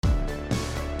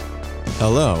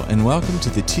Hello, and welcome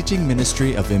to the teaching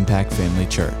ministry of Impact Family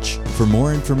Church. For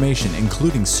more information,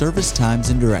 including service times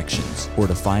and directions, or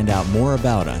to find out more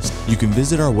about us, you can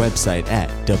visit our website at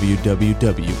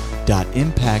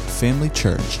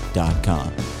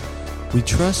www.impactfamilychurch.com. We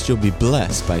trust you'll be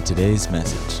blessed by today's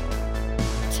message.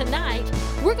 Tonight,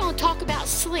 we're going to talk about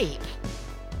sleep.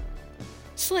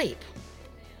 Sleep.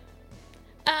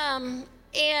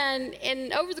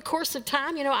 And over the course of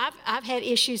time, you know, I've had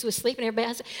issues with sleep, and everybody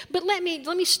has. But let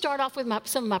me start off with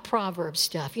some of my Proverbs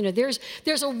stuff. You know, there's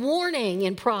a warning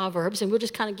in Proverbs, and we'll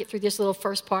just kind of get through this little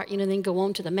first part, you know, and then go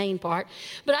on to the main part.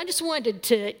 But I just wanted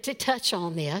to touch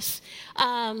on this.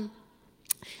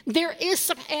 There is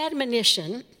some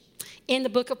admonition in the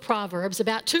book of Proverbs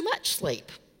about too much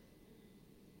sleep.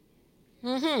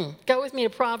 Go with me to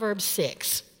Proverbs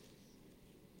 6.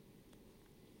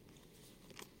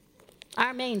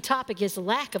 Our main topic is the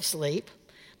lack of sleep,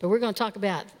 but we're going to talk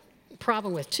about the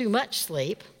problem with too much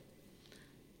sleep.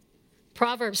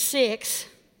 Proverbs 6,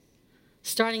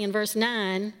 starting in verse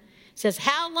 9, says,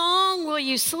 "How long will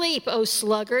you sleep, O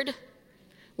sluggard?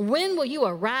 When will you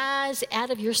arise out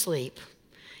of your sleep?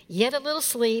 Yet a little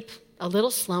sleep, a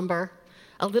little slumber,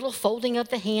 a little folding of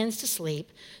the hands to sleep.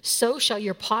 So shall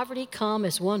your poverty come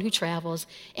as one who travels,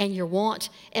 and your want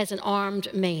as an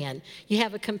armed man." You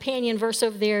have a companion verse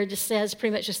over there that says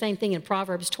pretty much the same thing in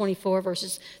Proverbs 24,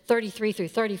 verses 33 through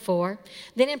 34.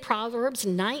 Then in Proverbs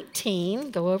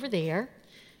 19, go over there,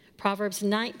 Proverbs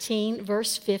 19,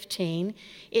 verse 15,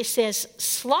 it says,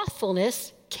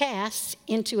 "Slothfulness casts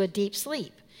into a deep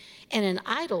sleep, and an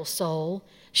idle soul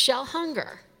shall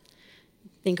hunger."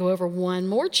 Then go over one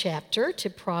more chapter to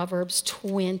Proverbs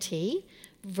 20,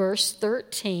 verse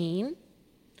 13.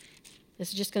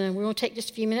 This is we're going to take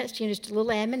just a few minutes, you know, just a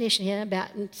little admonition here about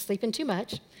sleeping too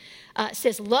much. It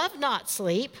says, "Love not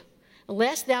sleep,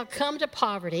 lest thou come to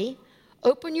poverty.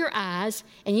 Open your eyes,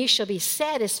 and you shall be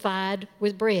satisfied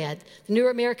with bread." The New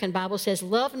American Bible says,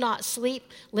 "Love not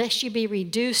sleep, lest you be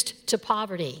reduced to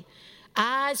poverty."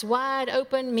 Eyes wide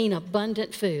open mean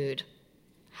abundant food.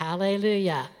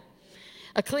 Hallelujah.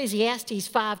 Ecclesiastes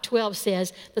 5:12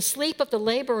 says, "The sleep of the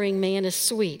laboring man is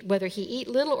sweet, whether he eat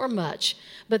little or much,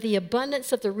 but the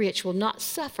abundance of the rich will not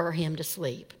suffer him to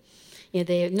sleep." You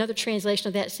know, another translation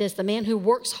of that says, "The man who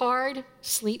works hard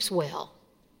sleeps well,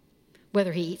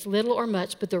 whether he eats little or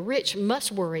much, but the rich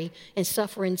must worry and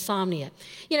suffer insomnia."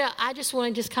 You know, I just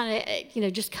want to just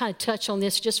kind of touch on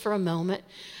this just for a moment,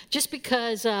 just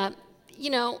because, you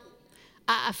know,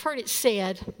 I've heard it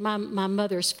said, my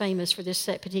mother's famous for this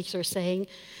particular saying.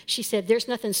 She said, "There's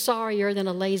nothing sorrier than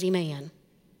a lazy man."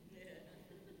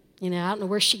 You know, I don't know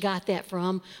where she got that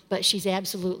from, but she's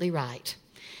absolutely right.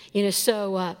 You know,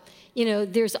 so, you know,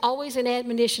 there's always an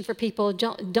admonition for people,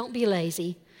 don't be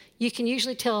lazy. You can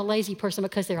usually tell a lazy person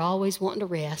because they're always wanting to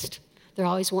rest. They're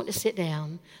always wanting to sit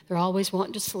down. They're always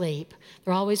wanting to sleep.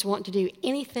 They're always wanting to do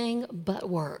anything but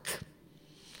work.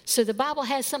 So the Bible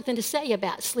has something to say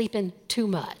about sleeping too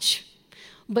much.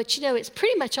 But, you know, it's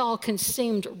pretty much all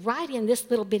consumed right in this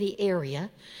little bitty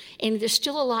area. And there's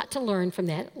still a lot to learn from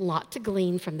that, a lot to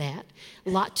glean from that, a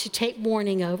lot to take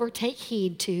warning over, take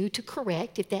heed to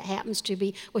correct if that happens to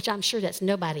be, which I'm sure that's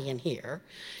nobody in here.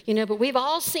 You know, but we've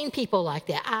all seen people like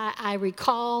that. I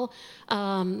recall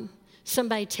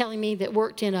somebody telling me that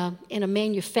worked in a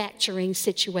manufacturing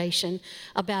situation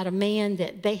about a man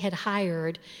that they had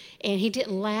hired, and he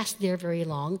didn't last there very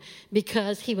long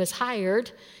because he was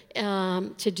hired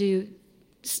to do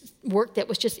work that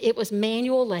was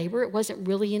manual labor. It wasn't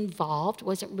really involved,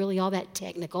 wasn't really all that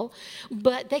technical,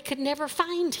 but they could never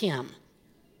find him.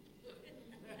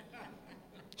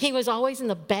 He was always in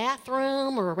the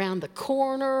bathroom or around the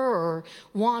corner or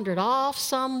wandered off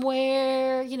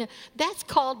somewhere. You know, that's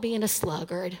called being a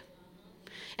sluggard.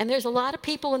 And there's a lot of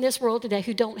people in this world today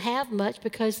who don't have much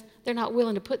because they're not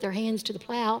willing to put their hands to the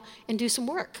plow and do some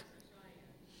work.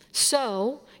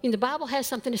 So, you know, the Bible has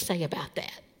something to say about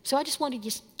that. So I just wanted to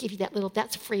just give you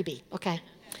that's a freebie, okay?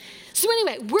 So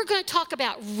anyway, we're going to talk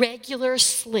about regular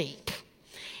sleep.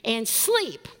 And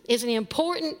sleep is an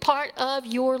important part of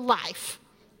your life.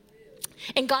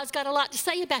 And God's got a lot to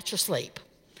say about your sleep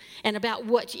and about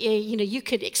what you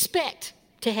could expect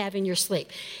to have in your sleep.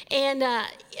 And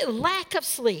lack of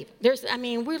sleep.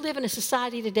 We live in a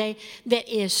society today that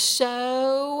is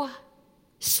so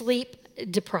sleep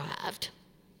deprived.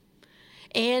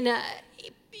 And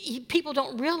people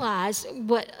don't realize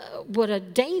what a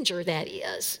danger that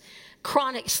is.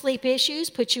 Chronic sleep issues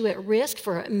put you at risk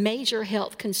for major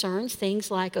health concerns,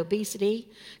 things like obesity,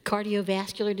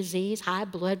 cardiovascular disease, high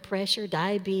blood pressure,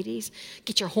 diabetes,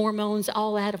 get your hormones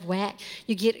all out of whack.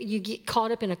 You get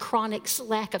caught up in a chronic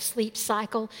lack of sleep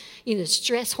cycle.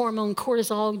 Stress hormone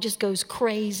cortisol just goes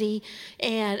crazy.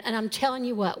 And I'm telling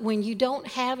you what, when you don't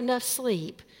have enough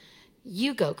sleep,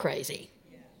 you go crazy.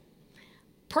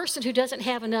 Person who doesn't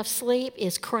have enough sleep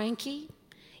is cranky,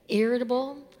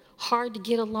 irritable, hard to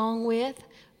get along with,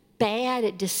 bad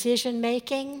at decision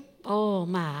making. Oh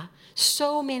my,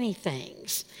 so many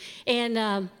things.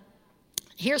 And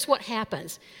here's what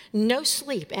happens. No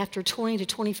sleep after 20 to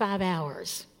 25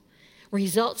 hours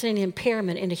results in an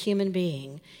impairment in a human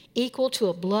being equal to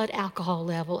a blood alcohol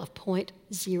level of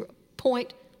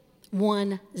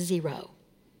 0.10.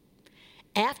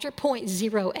 After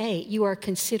 0.08, you are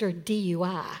considered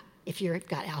DUI if you've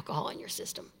got alcohol in your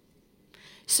system.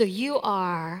 So you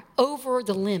are over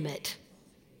the limit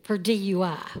for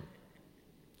DUI.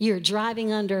 You're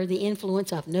driving under the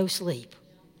influence of no sleep.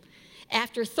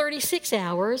 After 36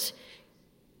 hours,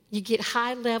 you get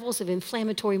high levels of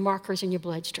inflammatory markers in your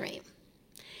bloodstream.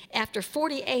 After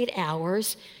 48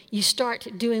 hours, you start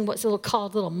doing what's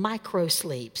called little micro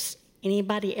sleeps.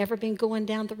 Anybody ever been going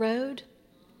down the road?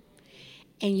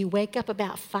 And you wake up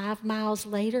about 5 miles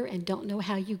later and don't know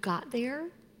how you got there?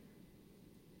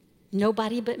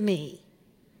 Nobody but me.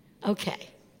 Okay,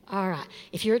 all right.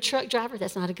 If you're a truck driver,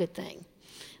 that's not a good thing.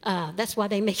 That's why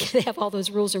they have all those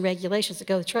rules and regulations that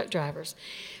go with truck drivers.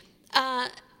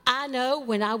 I know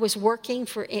when I was working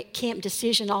for Camp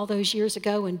Decision all those years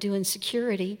ago and doing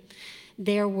security,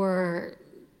 there was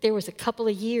a couple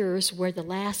of years where the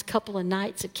last couple of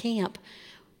nights of camp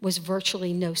was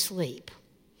virtually no sleep.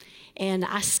 And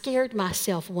I scared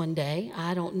myself one day.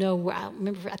 I don't know where. I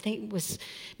remember. I think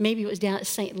maybe it was down at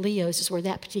St. Leo's is where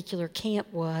that particular camp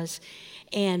was.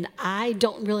 And I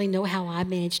don't really know how I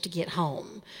managed to get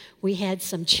home. We had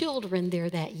some children there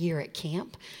that year at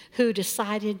camp who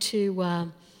decided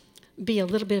to be a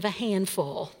little bit of a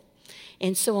handful.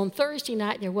 And so on Thursday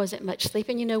night, there wasn't much sleep.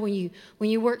 And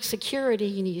when you work security,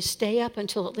 you stay up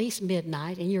until at least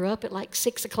midnight, and you're up at like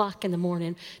 6 o'clock in the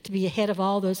morning to be ahead of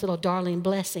all those little darling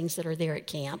blessings that are there at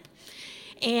camp.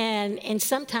 And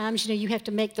sometimes, you have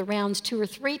to make the rounds 2 or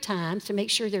 3 times to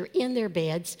make sure they're in their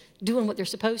beds doing what they're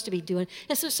supposed to be doing.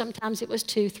 And so sometimes it was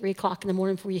 2, 3 o'clock in the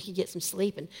morning before you could get some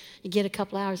sleep. And you get a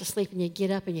couple hours of sleep and you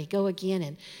get up and you go again.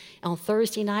 And on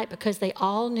Thursday night, because they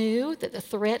all knew that the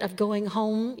threat of going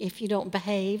home if you don't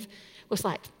behave was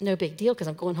like no big deal because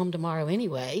I'm going home tomorrow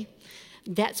anyway,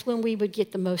 that's when we would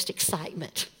get the most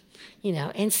excitement.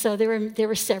 And so there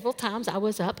were several times I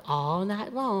was up all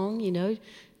night long,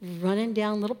 running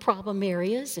down little problem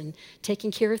areas and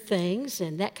taking care of things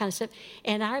and that kind of stuff.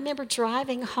 And I remember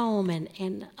driving home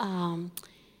and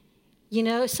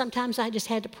sometimes I just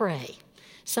had to pray.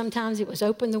 Sometimes it was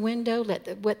open the window, let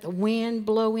the wind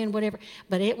blow in, whatever.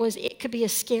 But it could be a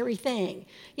scary thing.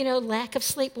 Lack of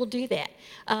sleep will do that.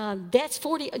 That's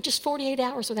 48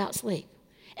 hours without sleep.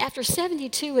 After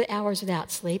 72 hours without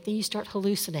sleep, then you start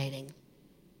hallucinating.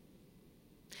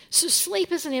 So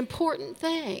sleep is an important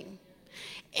thing.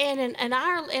 And in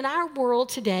our world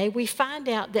today, we find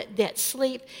out that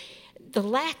sleep, the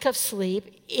lack of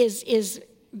sleep is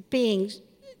being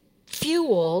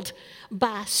fueled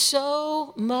by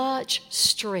so much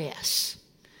stress.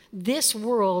 This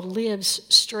world lives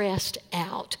stressed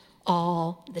out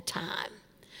all the time.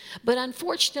 But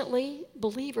unfortunately,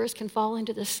 believers can fall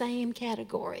into the same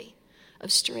category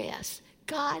of stress.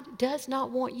 God does not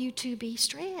want you to be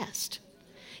stressed.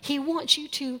 He wants you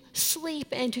to sleep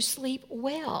and to sleep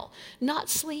well, not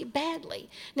sleep badly.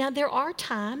 Now, there are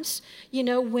times,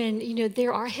 when,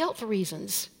 there are health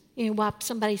reasons, why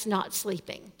somebody's not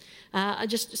sleeping.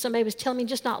 Somebody was telling me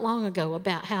just not long ago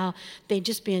about how they'd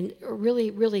just been really,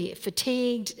 really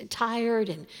fatigued and tired,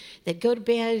 and they'd go to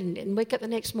bed and wake up the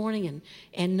next morning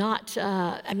and not,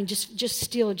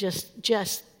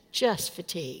 just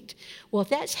fatigued. Well, if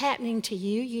that's happening to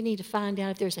you, you need to find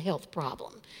out if there's a health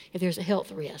problem, if there's a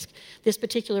health risk. This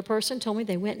particular person told me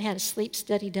they went and had a sleep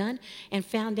study done and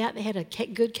found out they had a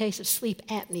good case of sleep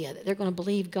apnea that they're going to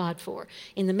believe God for.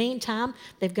 In the meantime,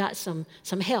 they've got some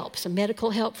help, some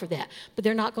medical help for that. But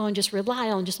they're not going to just rely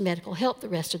on just medical help the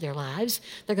rest of their lives.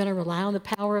 They're going to rely on the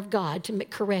power of God to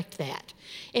correct that.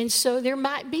 And so there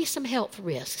might be some health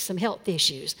risks, some health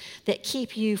issues that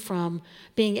keep you from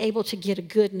being able to get a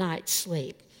good night's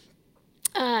sleep.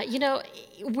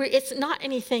 It's not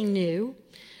anything new.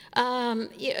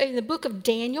 In the book of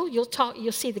Daniel,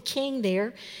 you'll see the king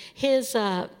there.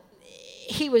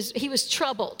 He was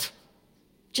troubled.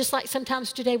 Just like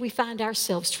sometimes today we find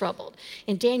ourselves troubled.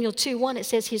 In Daniel 2:1, it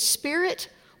says, his spirit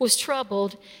was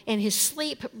troubled and his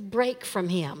sleep brake from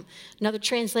him. Another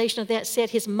translation of that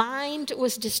said, his mind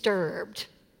was disturbed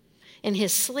and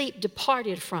his sleep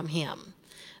departed from him.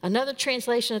 Another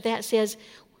translation of that says,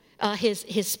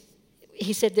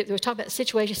 he said that they were talking about the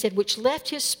situation, said, which left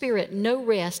his spirit no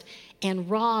rest and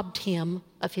robbed him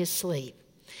of his sleep.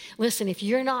 Listen, if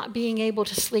you're not being able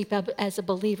to sleep as a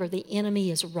believer, the enemy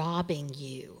is robbing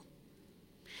you.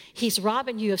 He's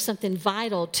robbing you of something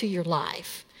vital to your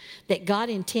life that God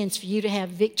intends for you to have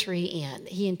victory in.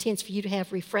 He intends for you to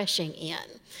have refreshing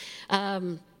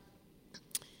in.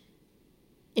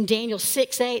 In Daniel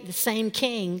 6:8, the same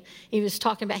king, he was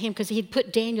talking about him because he'd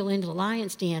put Daniel into the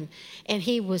lion's den, and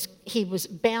he was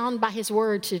bound by his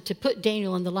word to put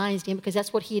Daniel in the lion's den because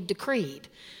that's what he had decreed.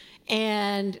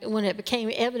 And when it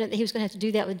became evident that he was going to have to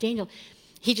do that with Daniel,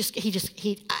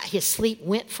 his sleep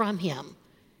went from him.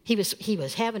 He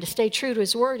was having to stay true to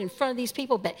his word in front of these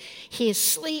people, but his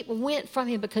sleep went from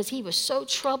him because he was so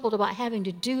troubled about having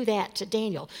to do that to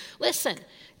Daniel. Listen,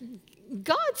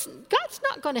 God's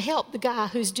not going to help the guy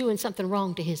who's doing something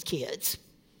wrong to his kids.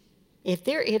 If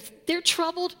they're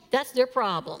troubled, that's their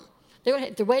problem.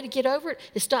 The way to get over it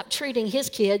is stop treating his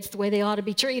kids the way they ought to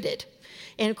be treated.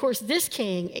 And of course, this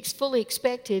king fully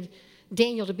expected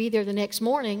Daniel to be there the next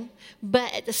morning,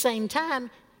 but at the same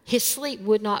time, his sleep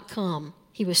would not come.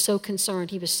 He was so concerned.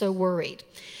 He was so worried.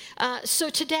 So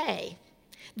today,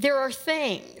 there are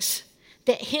things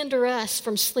that hinder us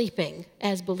from sleeping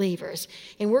as believers.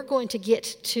 And we're going to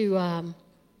get to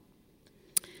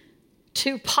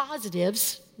two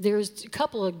positives. There's a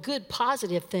couple of good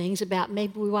positive things about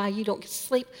maybe why you don't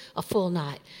sleep a full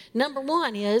night. Number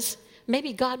one is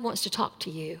maybe God wants to talk to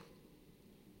you.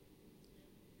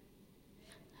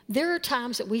 There are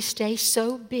times that we stay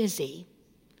so busy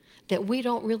that we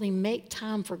don't really make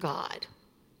time for God,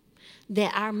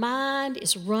 that our mind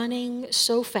is running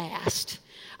so fast.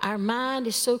 Our mind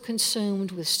is so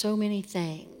consumed with so many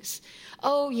things.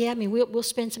 Oh, yeah, I mean, we'll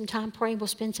spend some time praying. We'll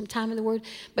spend some time in the Word.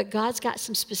 But God's got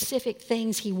some specific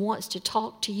things He wants to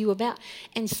talk to you about.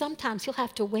 And sometimes He'll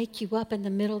have to wake you up in the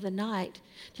middle of the night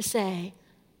to say,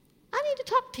 I need to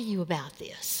talk to you about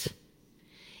this.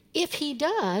 If He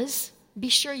does, be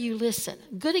sure you listen.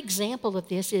 A good example of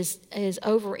this is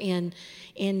over in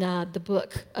the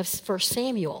book of 1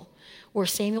 Samuel, where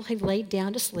Samuel had laid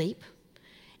down to sleep.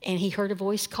 And he heard a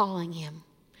voice calling him.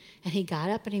 And he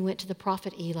got up and he went to the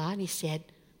prophet Eli and he said,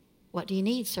 what do you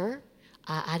need, sir?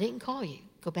 I didn't call you.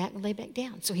 Go back and lay back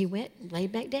down. So he went and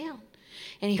laid back down.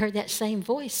 And he heard that same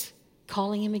voice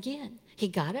calling him again. He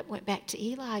got up, went back to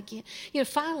Eli again.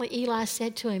 Finally Eli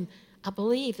said to him, I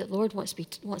believe that the Lord wants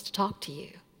to talk to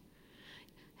you.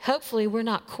 Hopefully we're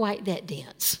not quite that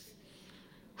dense.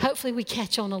 Hopefully we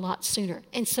catch on a lot sooner.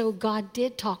 And so God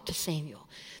did talk to Samuel.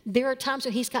 There are times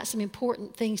when He's got some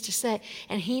important things to say,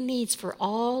 and He needs for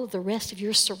all the rest of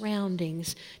your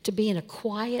surroundings to be in a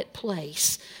quiet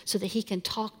place so that He can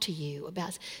talk to you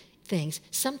about things.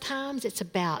 Sometimes it's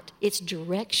about its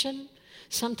direction.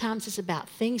 Sometimes it's about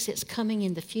things that's coming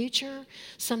in the future.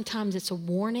 Sometimes it's a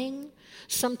warning.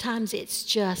 Sometimes it's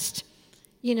just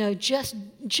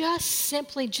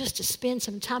simply to spend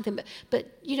some time with Him.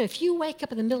 But if you wake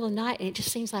up in the middle of the night and it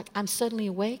just seems like I'm suddenly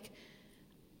awake,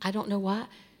 I don't know why.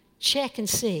 Check and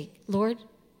see. Lord,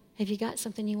 have you got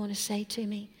something you want to say to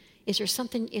me? Is there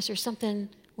something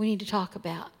we need to talk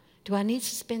about? Do I need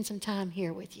to spend some time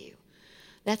here with you?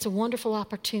 That's a wonderful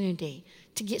opportunity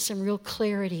to get some real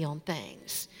clarity on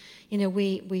things.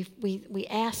 We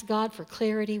ask God for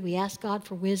clarity. We ask God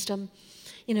for wisdom.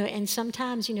 And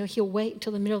sometimes, He'll wait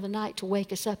until the middle of the night to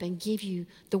wake us up and give you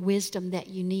the wisdom that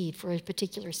you need for a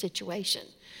particular situation,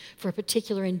 for a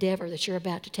particular endeavor that you're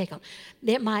about to take on.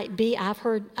 That might be, I've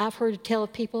heard tell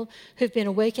of people who've been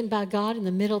awakened by God in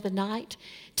the middle of the night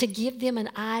to give them an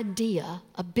idea,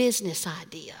 a business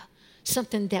idea,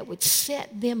 something that would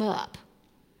set them up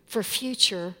for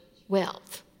future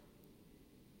wealth.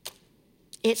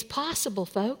 It's possible,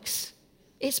 folks.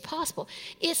 It's possible.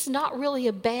 It's not really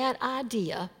a bad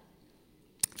idea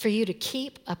for you to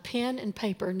keep a pen and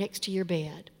paper next to your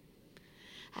bed.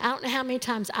 I don't know how many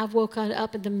times I've woken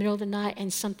up in the middle of the night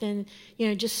and something,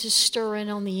 just is stirring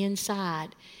on the inside.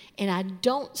 And I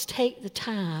don't take the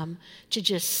time to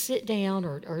just sit down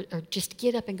or just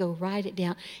get up and go write it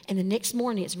down. And the next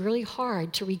morning it's really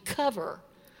hard to recover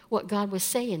what God was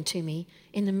saying to me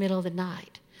in the middle of the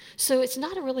night. So it's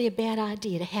not really a bad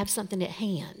idea to have something at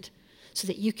hand so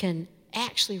that you can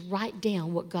actually write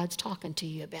down what God's talking to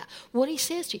you about, what He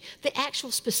says to you, the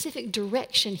actual specific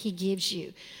direction He gives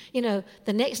you. The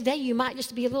next day you might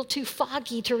just be a little too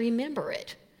foggy to remember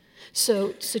it.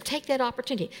 So take that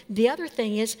opportunity. The other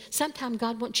thing is, sometimes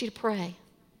God wants you to pray.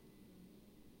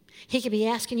 He could be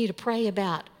asking you to pray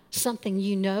about something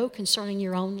you know concerning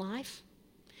your own life.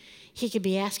 He could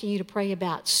be asking you to pray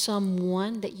about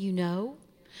someone that you know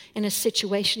in a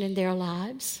situation in their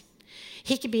lives.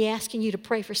 He could be asking you to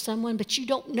pray for someone, but you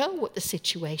don't know what the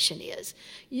situation is.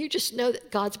 You just know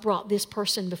that God's brought this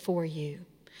person before you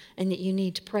and that you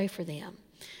need to pray for them.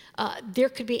 There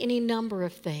could be any number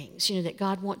of things, that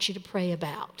God wants you to pray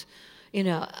about.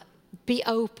 Be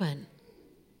open.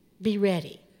 Be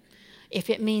ready. If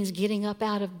it means getting up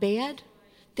out of bed,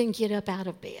 then get up out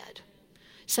of bed.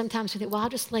 Sometimes we think, well, I'll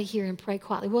just lay here and pray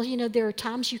quietly. Well, there are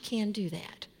times you can do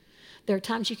that. There are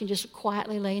times you can just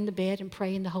quietly lay in the bed and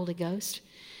pray in the Holy Ghost,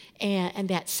 and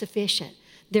that's sufficient.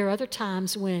 There are other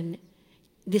times when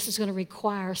this is going to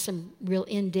require some real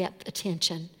in-depth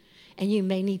attention, and you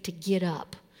may need to get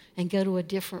up and go to a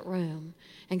different room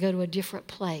and go to a different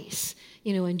place,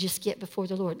 and just get before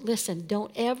the Lord. Listen,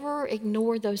 don't ever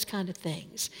ignore those kind of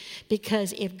things,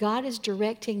 because if God is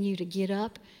directing you to get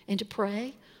up and to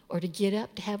pray or to get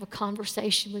up to have a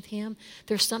conversation with Him,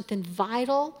 there's something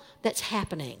vital that's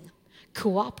happening.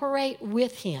 Cooperate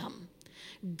with Him.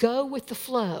 Go with the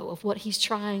flow of what He's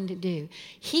trying to do.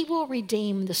 He will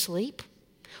redeem the sleep.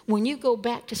 When you go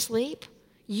back to sleep,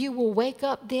 you will wake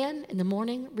up then in the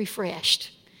morning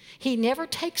refreshed. He never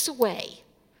takes away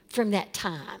from that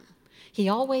time. He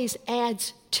always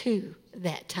adds to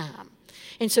that time.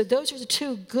 And so those are the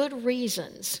two good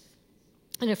reasons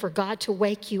for God to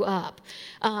wake you up.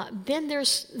 Then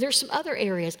there's some other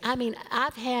areas.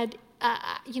 I've had,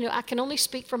 I can only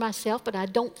speak for myself, but I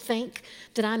don't think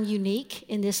that I'm unique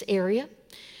in this area.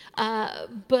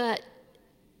 But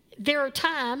there are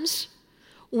times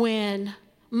when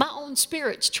my own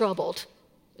spirit's troubled.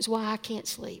 Is why I can't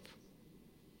sleep.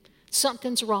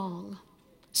 Something's wrong.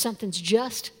 Something's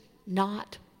just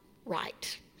not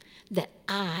right that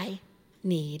I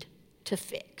need to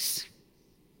fix.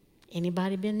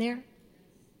 Anybody been there?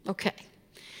 Okay.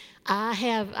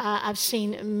 I've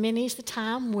seen many's the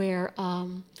time where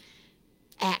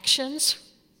actions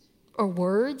or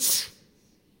words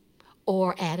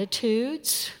or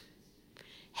attitudes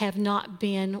have not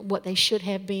been what they should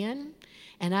have been,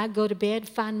 and I go to bed,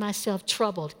 find myself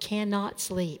troubled, cannot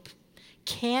sleep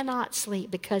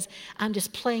because I'm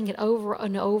just playing it over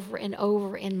and over and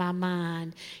over in my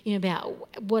mind,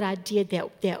 about what I did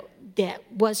that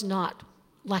was not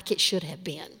like it should have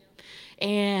been,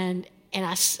 and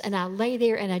I lay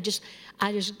there and I just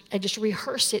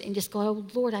rehearse it and just go, oh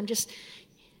Lord,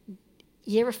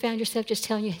 you ever found yourself just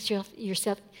telling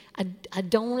yourself, I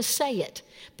don't want to say it,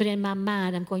 but in my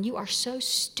mind I'm going, you are so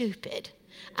stupid.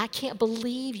 I can't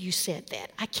believe you said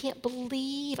that. I can't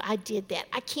believe I did that.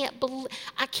 I can't believe.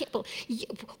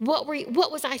 What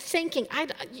was I thinking?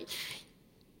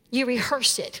 You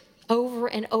rehearse it over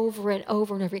and over and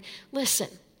over and over. Listen,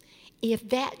 if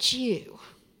that's you,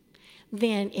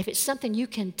 then if it's something you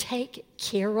can take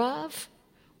care of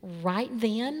right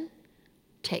then,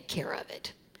 take care of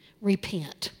it.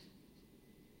 Repent.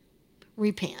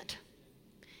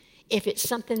 If it's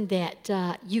something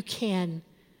that you can,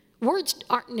 words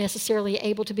aren't necessarily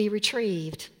able to be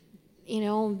retrieved.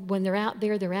 When they're out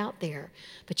there, they're out there.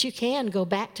 But you can go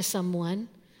back to someone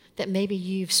that maybe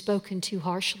you've spoken too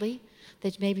harshly,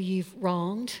 that maybe you've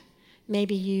wronged,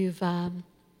 maybe you've had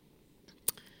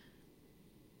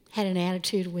an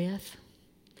attitude with.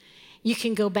 You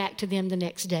can go back to them the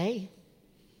next day,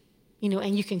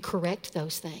 and you can correct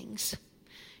those things.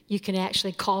 You can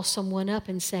actually call someone up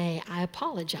and say, I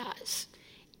apologize.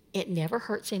 It never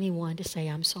hurts anyone to say,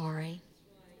 I'm sorry.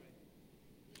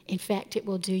 In fact, it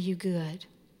will do you good.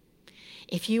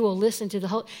 If you will listen to the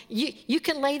whole, you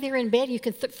can lay there in bed, you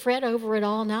can fret over it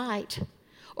all night,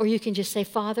 or you can just say,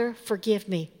 Father, forgive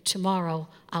me. Tomorrow,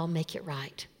 I'll make it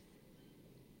right.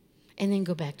 And then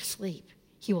go back to sleep.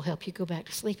 He will help you go back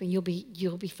to sleep, and you'll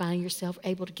be finding yourself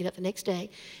able to get up the next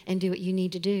day and do what you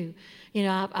need to do.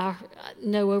 I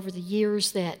know over the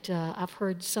years that I've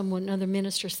heard another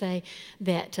minister say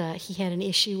that he had an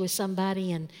issue with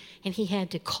somebody, and he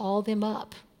had to call them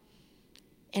up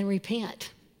and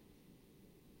repent.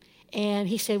 And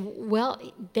he said, well,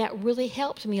 that really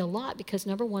helped me a lot because,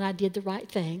 number one, I did the right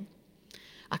thing.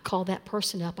 I called that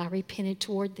person up. I repented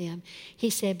toward them. He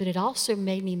said, but it also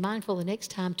made me mindful the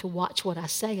next time to watch what I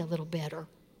say a little better,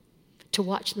 to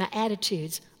watch my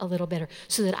attitudes a little better,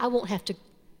 so that I won't have to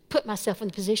put myself in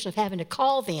the position of having to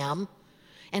call them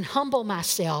and humble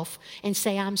myself and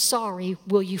say, I'm sorry,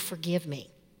 will you forgive me?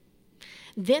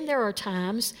 Then there are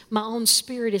times my own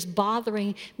spirit is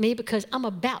bothering me because I'm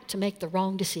about to make the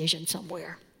wrong decision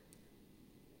somewhere.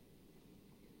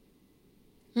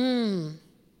 I'm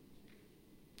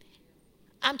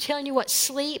telling you what,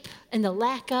 sleep and the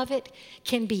lack of it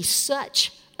can be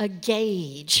such a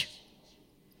gauge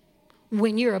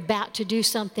when you're about to do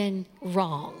something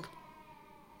wrong.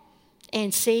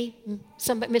 And see,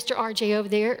 Mr. RJ over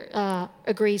there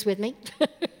agrees with me.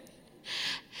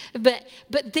 But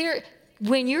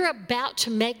when you're about to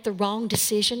make the wrong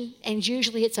decision, and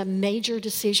usually it's a major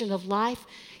decision of life,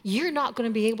 you're not going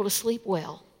to be able to sleep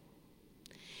well.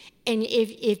 And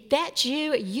if that's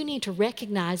you, you need to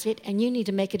recognize it, and you need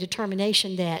to make a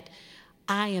determination that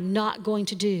I am not going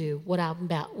to do what I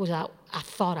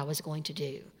thought I was going to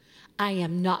do. I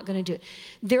am not going to do it.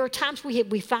 There are times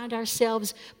we find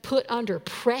ourselves put under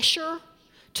pressure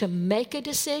to make a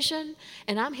decision,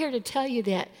 and I'm here to tell you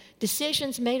that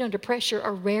decisions made under pressure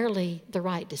are rarely the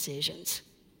right decisions.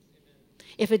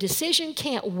 If a decision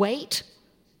can't wait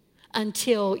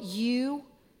until you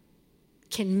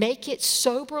can make it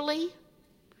soberly,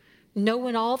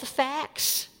 knowing all the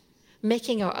facts,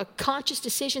 making a conscious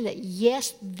decision that,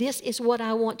 yes, this is what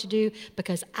I want to do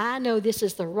because I know this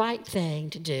is the right thing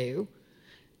to do,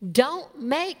 don't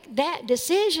make that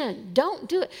decision. Don't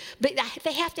do it. But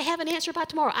they have to have an answer by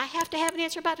tomorrow. I have to have an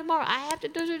answer by tomorrow. I have to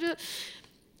do.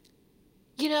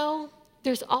 You know,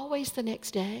 there's always the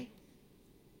next day.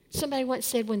 Somebody once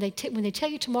said, when they tell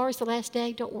you tomorrow's the last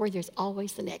day, don't worry, there's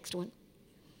always the next one.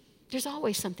 There's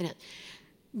always something else.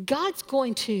 God's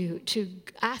going to,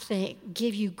 I think,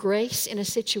 give you grace in a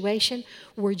situation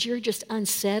where you're just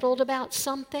unsettled about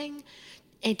something,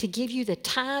 and to give you the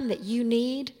time that you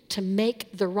need to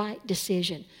make the right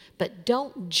decision. But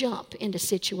don't jump into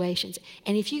situations.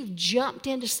 And if you've jumped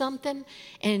into something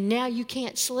and now you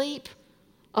can't sleep,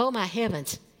 oh my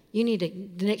heavens, you need to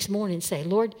the next morning say,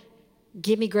 Lord,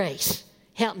 give me grace.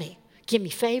 Help me. Give me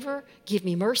favor. Give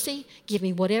me mercy. Give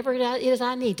me whatever it is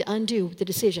I need to undo the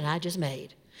decision I just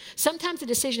made. Sometimes the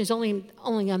decision is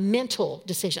only a mental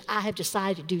decision. I have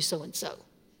decided to do so and so.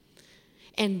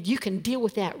 And you can deal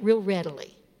with that real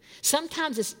readily.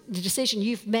 Sometimes it's the decision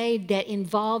you've made that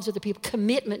involves other people,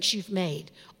 commitments you've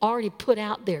made, already put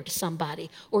out there to somebody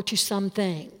or to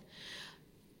something.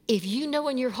 If you know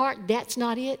in your heart that's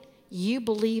not it, you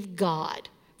believe God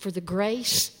for the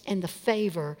grace and the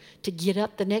favor to get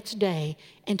up the next day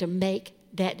and to make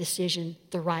that decision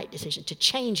the right decision, to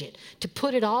change it, to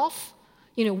put it off,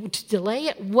 to delay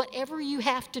it, whatever you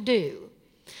have to do.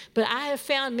 But I have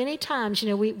found many times,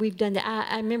 we've done that.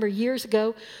 I remember years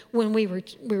ago when we were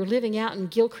living out in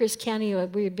Gilchrist County.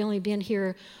 We had only been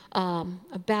here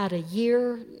about a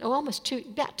year, almost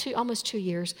 2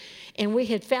 years, and we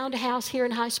had found a house here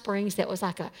in High Springs that was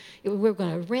we were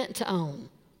going to rent to own.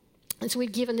 And so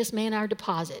we'd given this man our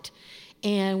deposit,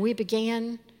 and we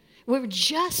were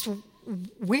just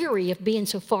weary of being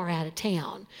so far out of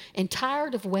town and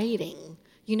tired of waiting.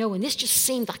 And this just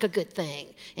seemed like a good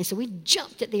thing. And so we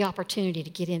jumped at the opportunity to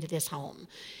get into this home.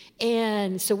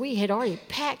 And so we had already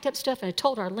packed up stuff, and I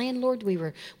told our landlord we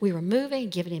were moving,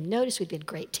 giving him notice. We'd been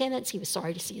great tenants. He was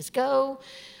sorry to see us go,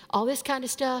 all this kind of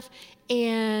stuff.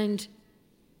 And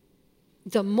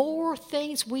the more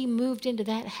things we moved into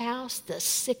that house, the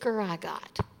sicker I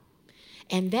got.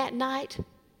 And that night,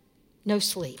 no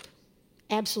sleep.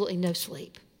 Absolutely no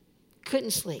sleep.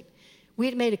 Couldn't sleep. We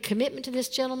had made a commitment to this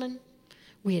gentleman.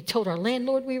 We had told our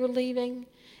landlord we were leaving,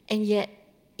 and yet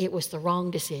it was the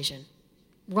wrong decision.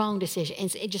 Wrong decision.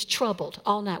 And it just troubled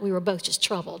all night. We were both just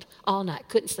troubled all night.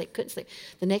 Couldn't sleep.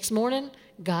 The next morning,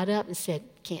 got up and said,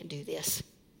 can't do this.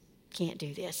 Can't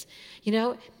do this.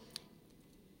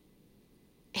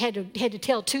 Had to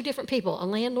tell 2 different people. A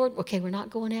landlord, okay, we're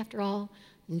not going after all.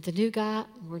 And the new guy,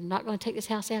 we're not going to take this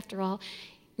house after all.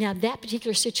 Now, that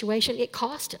particular situation, it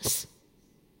cost us.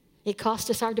 It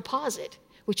cost us our deposit,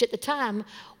 which at the time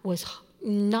was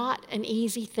not an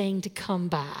easy thing to come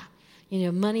by.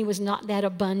 Money was not that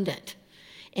abundant.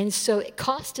 And so it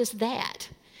cost us that.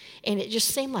 And it just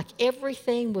seemed like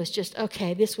everything was just,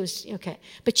 okay, this was, okay.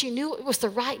 But you knew it was the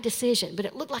right decision, but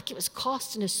it looked like it was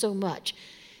costing us so much.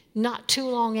 Not too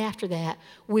long after that,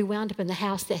 we wound up in the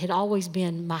house that had always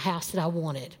been my house that I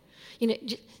wanted.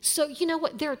 So you know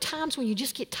what? There are times when you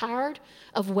just get tired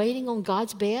of waiting on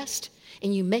God's best,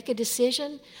 and you make a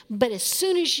decision, but as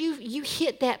soon as you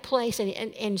hit that place,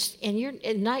 and you're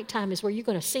at nighttime is where you're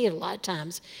going to see it a lot of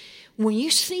times. When you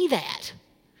see that,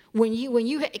 when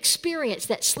you experience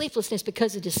that sleeplessness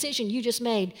because of the decision you just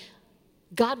made,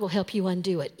 God will help you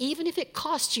undo it. Even if it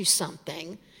costs you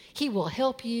something, He will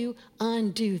help you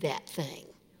undo that thing.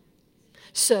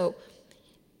 So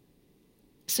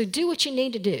do what you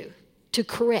need to do to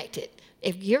correct it.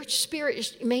 If your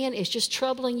spirit man is just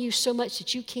troubling you so much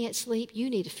that you can't sleep, you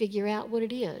need to figure out what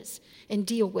it is and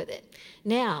deal with it.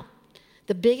 Now,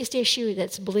 The biggest issue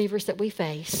that's believers that we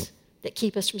face that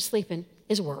keep us from sleeping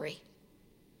is worry.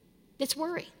 It's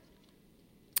worry.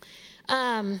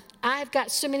 I've got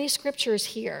so many scriptures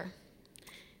here.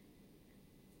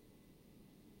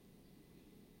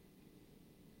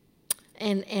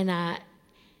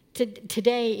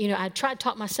 Today, I tried to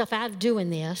talk myself out of doing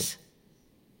this.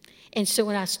 And so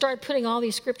when I started putting all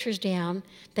these scriptures down,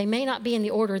 they may not be in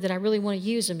the order that I really want to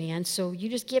use them in. So you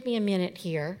just give me a minute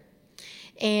here.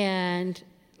 And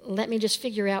let me just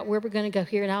figure out where we're going to go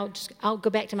here. And I'll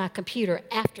go back to my computer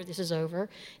after this is over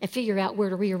and figure out where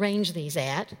to rearrange these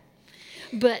at.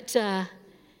 But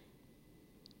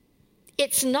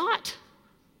it's not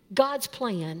God's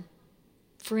plan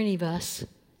for any of us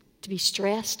to be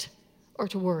stressed or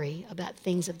to worry about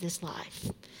things of this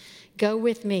life. Go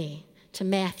with me to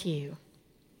Matthew.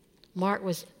 Mark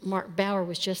Bauer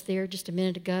was just there just a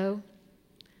minute ago.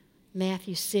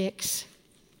 Matthew 6.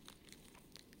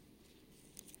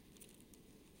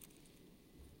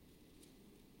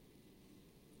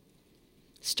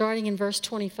 Starting in verse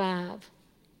 25.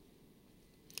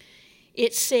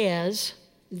 It says,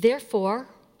 "Therefore,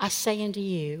 I say unto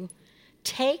you,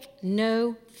 take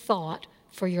no thought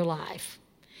for your life."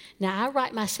 Now, I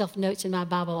write myself notes in my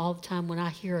Bible all the time when I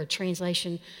hear a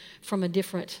translation from a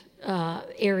different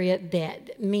area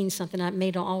that means something. I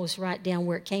may not always write down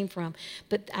where it came from,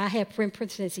 but I have in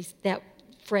parentheses that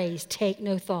phrase, take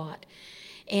no thought.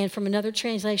 And from another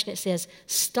translation it says,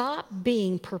 stop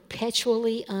being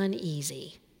perpetually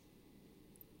uneasy.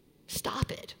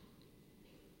 Stop it.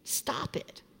 Stop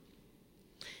it.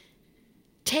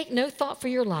 Take no thought for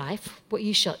your life, what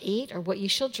you shall eat or what you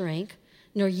shall drink,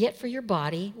 nor yet for your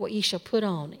body, what ye shall put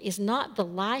on. Is not the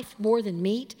life more than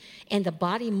meat, and the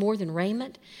body more than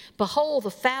raiment? Behold,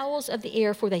 the fowls of the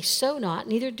air, for they sow not,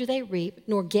 neither do they reap,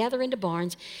 nor gather into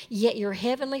barns, yet your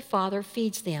heavenly Father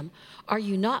feeds them. Are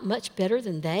you not much better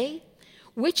than they?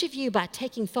 Which of you by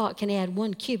taking thought can add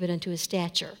 1 cubit unto his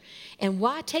stature? And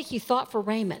why take you thought for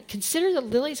raiment? Consider the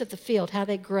lilies of the field, how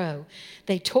they grow.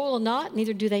 They toil not,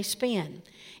 neither do they spin.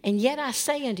 And yet I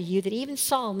say unto you that even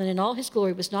Solomon in all his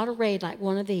glory was not arrayed like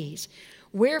one of these.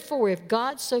 Wherefore, if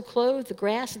God so clothe the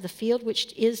grass of the field,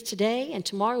 which is today and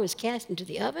tomorrow is cast into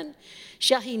the oven,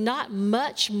 shall he not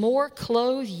much more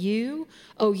clothe you,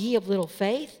 O ye of little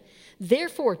faith?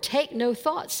 Therefore take no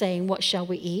thought, saying, what shall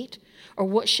we eat? Or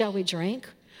what shall we drink?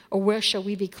 Or where shall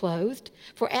we be clothed?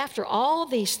 For after all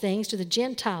these things do the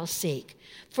Gentiles seek.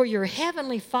 For your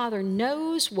heavenly Father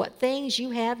knows what things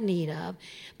you have need of.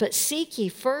 But seek ye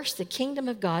first the kingdom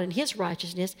of God and his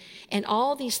righteousness, and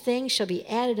all these things shall be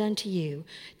added unto you.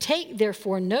 Take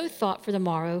therefore no thought for the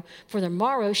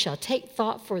morrow shall take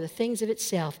thought for the things of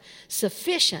itself.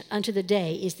 Sufficient unto the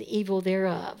day is the evil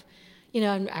thereof.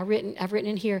 I've written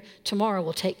in here,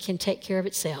 tomorrow can take care of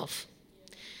itself.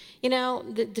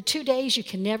 The 2 days you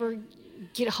can never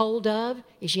get a hold of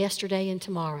is yesterday and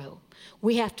tomorrow.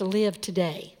 We have to live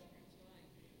today.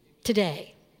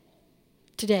 Today.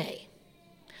 Today.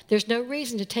 There's no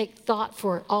reason to take thought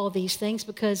for all of these things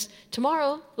because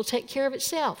tomorrow will take care of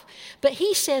itself. But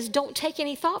he says don't take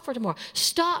any thought for tomorrow.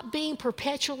 Stop being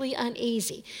perpetually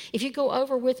uneasy. If you go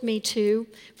over with me to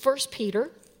 1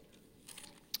 Peter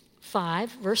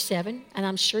 5, verse 7, and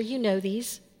I'm sure you know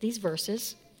these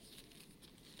verses.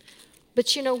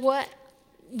 But you know what?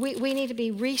 We need to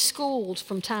be reschooled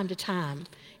from time to time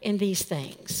in these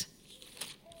things.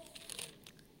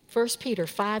 1 Peter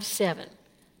 5, 7.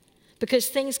 Because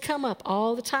things come up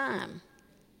all the time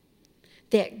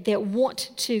that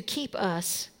want to keep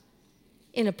us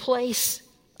in a place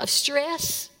of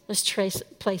stress, a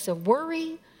place of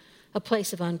worry, a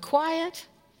place of unquiet.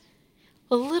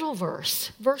 A little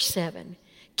verse 7.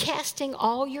 Casting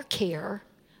all your care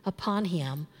upon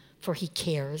him, for he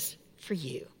cares for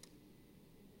you.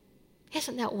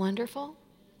 Isn't that wonderful?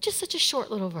 Just such a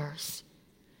short little verse.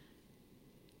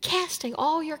 Casting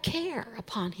all your care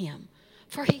upon him,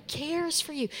 for he cares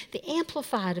for you. The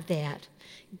Amplified of that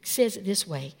says it this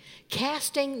way: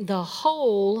 casting the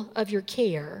whole of your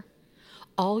care,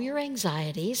 all your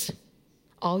anxieties,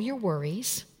 all your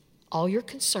worries, all your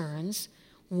concerns,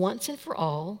 once and for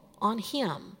all, on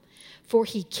him, for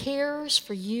he cares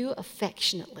for you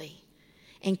affectionately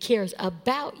and cares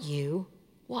about you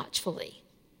watchfully.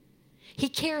 He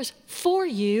cares for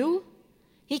you.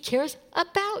 He cares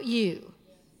about you.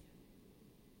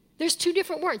 There's 2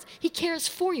 different words. He cares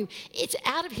for you. It's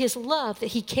out of his love that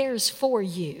he cares for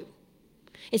you.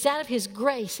 It's out of his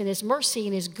grace and his mercy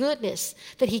and his goodness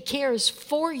that he cares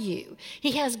for you.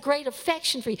 He has great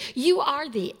affection for you. You are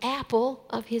the apple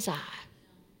of his eye.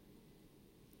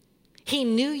 He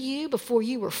knew you before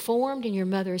you were formed in your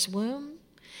mother's womb.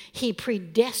 He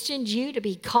predestined you to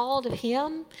be called of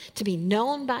Him, to be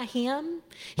known by Him.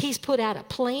 He's put out a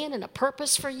plan and a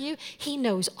purpose for you. He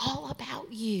knows all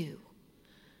about you.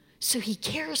 So He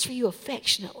cares for you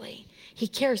affectionately. He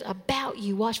cares about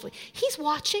you watchfully. He's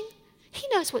watching. He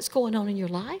knows what's going on in your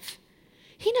life.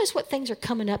 He knows what things are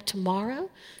coming up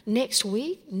tomorrow, next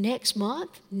week, next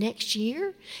month, next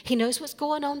year. He knows what's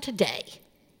going on today.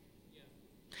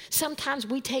 Sometimes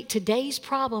we take today's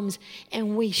problems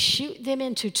and we shoot them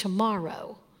into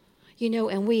tomorrow,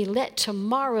 and we let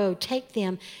tomorrow take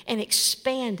them and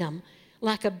expand them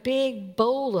like a big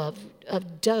bowl of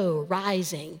dough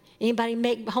rising. Anybody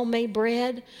make homemade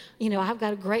bread? I've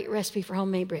got a great recipe for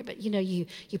homemade bread, but you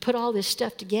put all this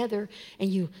stuff together and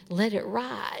you let it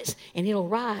rise, and it'll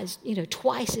rise,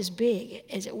 twice as big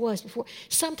as it was before.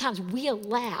 Sometimes we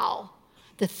allow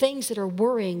the things that are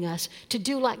worrying us to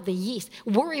do like the yeast.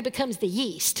 Worry becomes the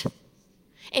yeast.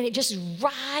 And it just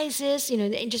rises,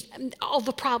 and just all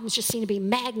the problems just seem to be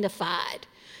magnified.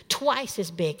 Twice as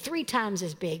big, 3 times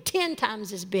as big, 10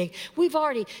 times as big. We've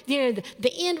already,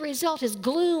 the end result is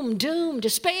gloom, doom,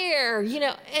 despair,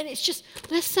 and it's just,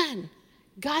 listen,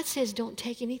 God says don't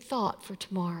take any thought for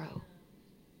tomorrow.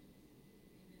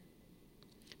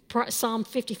 Psalm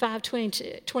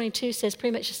 55:22 says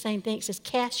pretty much the same thing. It says,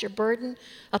 cast your burden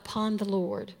upon the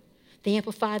Lord. The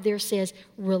Amplified there says,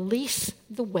 release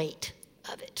the weight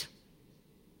of it.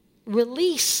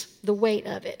 Release the weight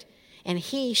of it, and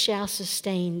He shall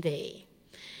sustain thee.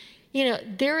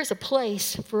 There is a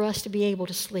place for us to be able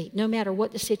to sleep, no matter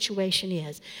what the situation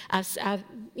is. I've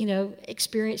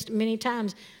experienced many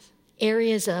times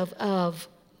areas of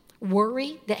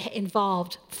worry that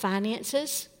involved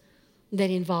finances, that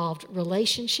involved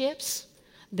relationships,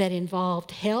 that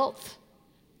involved health.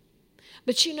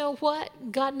 But you know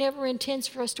what? God never intends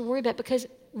for us to worry about it, because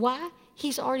why?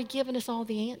 He's already given us all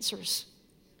the answers.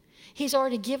 He's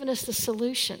already given us the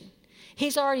solution.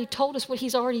 He's already told us what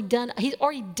He's already done. He's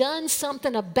already done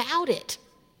something about it.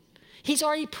 He's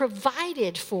already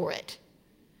provided for it.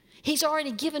 He's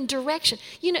already given direction.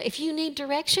 If you need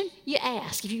direction, you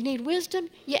ask. If you need wisdom,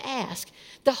 you ask.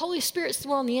 The Holy Spirit's the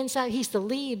one on the inside. He's the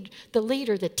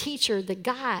leader, the teacher, the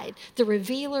guide, the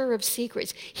revealer of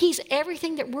secrets. He's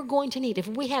everything that we're going to need. If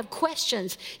we have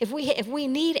questions, if we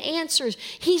need answers,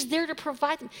 He's there to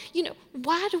provide them.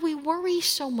 Why do we worry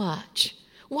so much?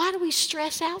 Why do we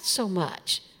stress out so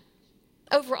much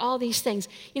over all these things?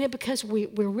 Because we're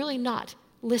really not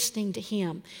listening to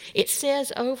Him. It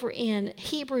says over in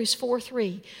Hebrews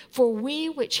 4:3, for we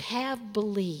which have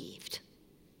believed,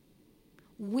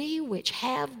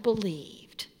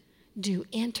 do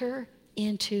enter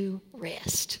into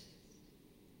rest.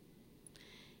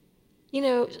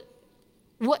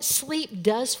 What sleep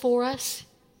does for us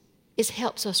is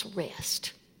helps us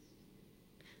rest,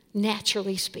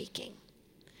 naturally speaking.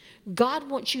 God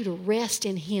wants you to rest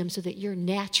in Him so that your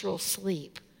natural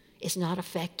sleep is not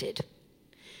affected.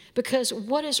 Because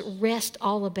what is rest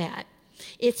all about?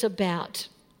 It's about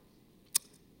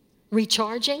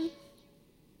recharging,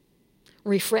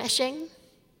 refreshing,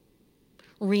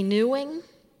 renewing,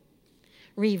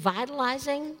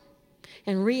 revitalizing,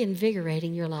 and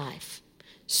reinvigorating your life.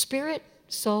 Spirit,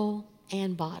 soul,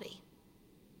 and body.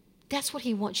 That's what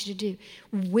He wants you to do.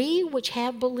 We which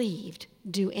have believed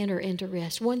do enter into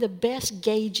rest. One of the best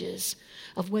gauges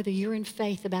of whether you're in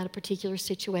faith about a particular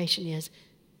situation is,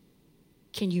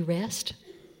 can you rest?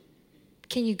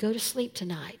 Can you go to sleep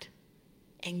tonight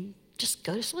and just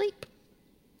go to sleep?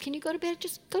 Can you go to bed?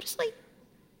 Just go to sleep.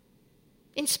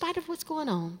 In spite of what's going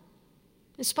on,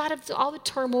 in spite of all the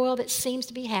turmoil that seems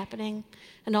to be happening,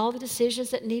 and all the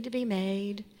decisions that need to be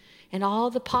made, and all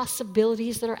the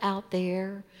possibilities that are out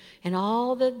there, and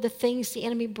all the things the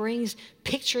enemy brings,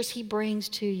 pictures he brings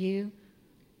to you,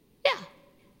 yeah,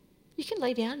 you can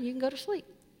lay down and you can go to sleep.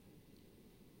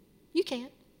 You can.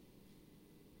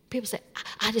 People say,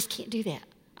 I just can't do that.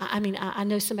 I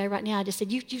know somebody right now, I just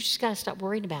said, you just got to stop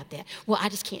worrying about that. Well, I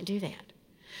just can't do that.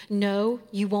 No,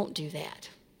 you won't do that.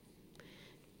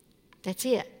 That's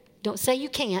it. Don't say you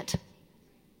can't.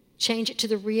 Change it to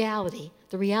the reality.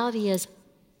 The reality is,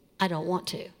 I don't want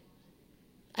to.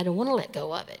 I don't want to let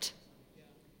go of it.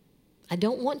 I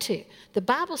don't want to. The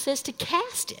Bible says to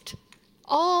cast it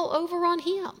all over on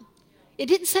Him. It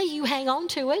didn't say you hang on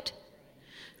to it.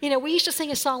 We used to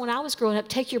sing a song when I was growing up,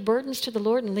 take your burdens to the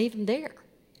Lord and leave them there.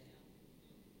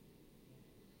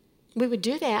 We would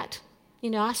do that.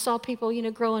 I saw people,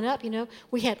 growing up,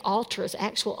 we had altars,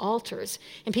 actual altars,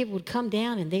 and people would come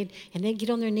down and they'd get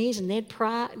on their knees and they'd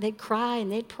cry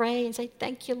and they'd pray and say,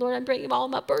 thank you, Lord, I'm bringing all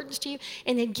my burdens to you.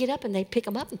 And they'd get up and they'd pick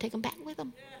them up and take them back with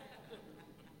them.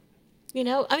 You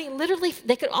know, I mean, literally,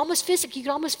 you could almost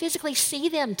physically see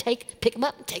them pick them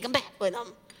up and take them back with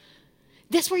them.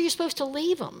 That's where you're supposed to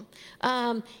leave them.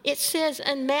 It says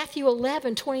in Matthew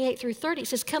 11, 28 through 30, it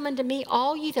says, "Come unto me,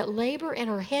 all ye that labor and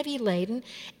are heavy laden,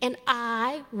 and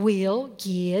I will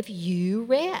give you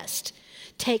rest.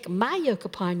 Take my yoke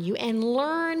upon you and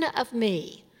learn of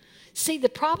me." See, the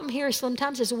problem here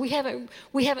sometimes is we haven't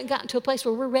gotten to a place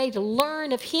where we're ready to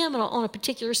learn of him on a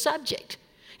particular subject.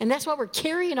 And that's why we're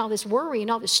carrying all this worry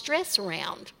and all this stress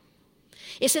around.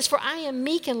 It says, "For I am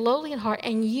meek and lowly in heart,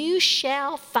 and you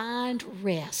shall find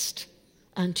rest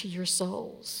unto your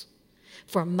souls.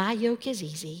 For my yoke is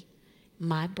easy,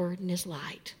 my burden is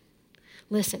light."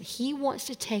 Listen, he wants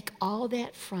to take all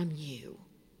that from you.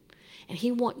 And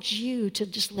he wants you to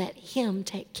just let him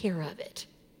take care of it.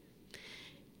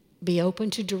 Be open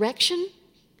to direction.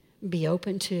 Be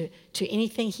open to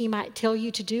anything he might tell you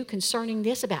to do concerning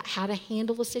this, about how to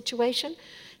handle the situation,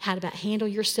 how to handle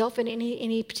yourself in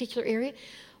any particular area.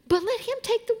 But let him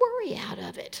take the worry out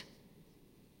of it.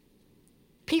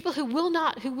 People who will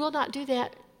not do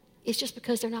that, it's just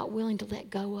because they're not willing to let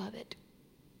go of it.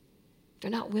 They're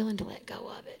not willing to let go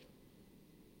of it.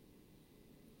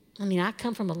 I mean, I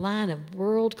come from a line of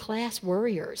world-class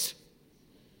worriers.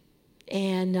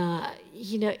 And,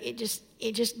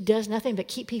 it just does nothing but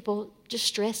keep people just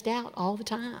stressed out all the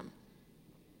time.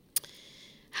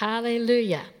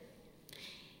 Hallelujah.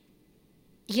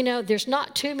 You know, there's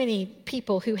not too many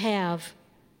people who have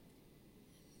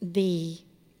the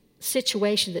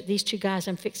situation that these two guys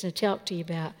I'm fixing to talk to you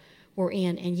about were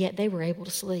in, and yet they were able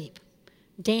to sleep.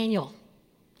 Daniel,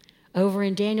 over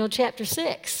in Daniel chapter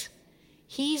 6,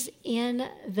 he's in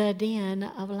the den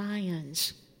of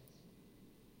lions.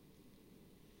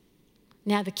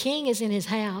 Now, the king is in his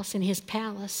house, in his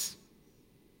palace.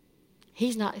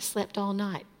 He's not slept all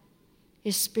night.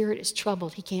 His spirit is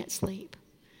troubled. He can't sleep.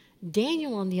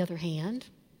 Daniel, on the other hand,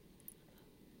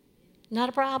 not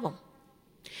a problem.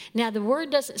 Now, the word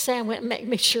doesn't say, I went and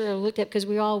make sure I looked up because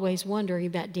we always wonder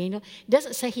about Daniel. It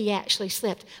doesn't say he actually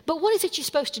slept. But what is it you're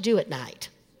supposed to do at night?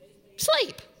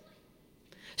 Sleep.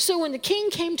 So when the king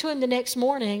came to him the next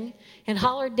morning and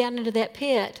hollered down into that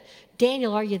pit,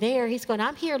 "Daniel, are you there?" He's going,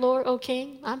 "I'm here, Lord, O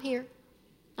king. I'm here.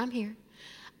 I'm here."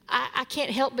 I can't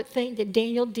help but think that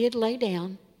Daniel did lay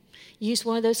down, use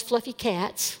one of those fluffy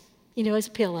cats, as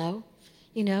a pillow,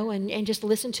 and just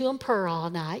listen to him purr all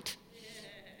night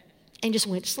and just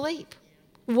went to sleep.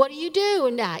 What do you do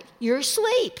at night? You're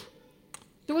asleep.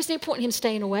 There wasn't any point in him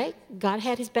staying awake. God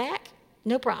had his back.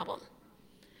 No problem.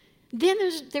 Then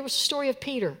there was a story of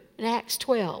Peter in Acts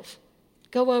 12.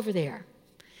 Go over there.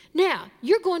 Now,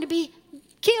 you're going to be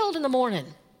killed in the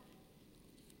morning.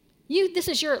 This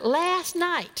is your last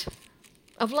night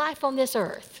of life on this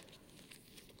earth.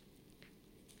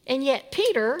 And yet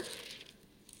Peter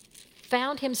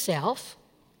found himself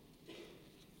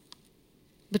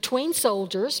between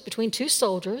two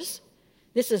soldiers.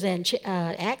 This is in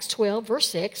Acts 12, verse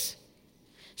 6.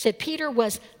 Said Peter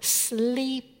was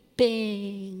sleeping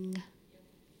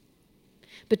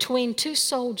between two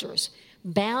soldiers,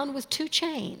 bound with two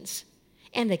chains,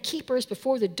 and the keepers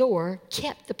before the door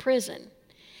kept the prison.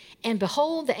 And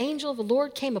behold, the angel of the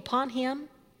Lord came upon him,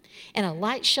 and a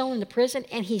light shone in the prison,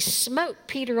 and he smote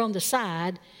Peter on the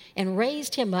side and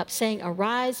raised him up, saying,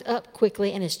 "Arise up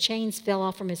quickly," and his chains fell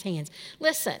off from his hands.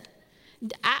 Listen,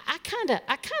 I kind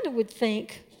of would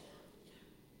think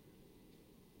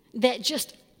that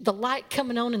just the light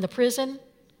coming on in the prison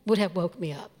would have woke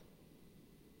me up.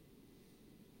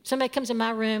 Somebody comes in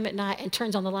my room at night and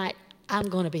turns on the light, I'm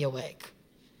going to be awake.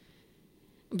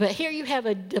 But here you have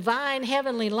a divine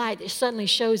heavenly light that suddenly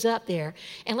shows up there.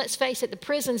 And let's face it, the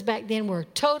prisons back then were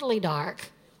totally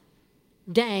dark,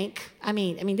 dank. I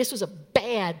mean, this was a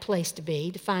bad place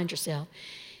to find yourself.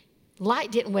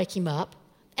 Light didn't wake him up.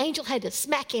 Angel had to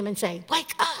smack him and say,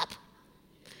 "Wake up."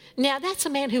 Now, that's a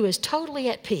man who is totally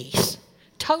at peace,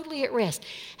 totally at rest.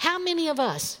 How many of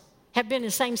us have been in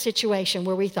the same situation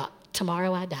where we thought,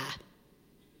 tomorrow I die.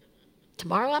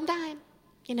 Tomorrow I'm dying,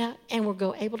 and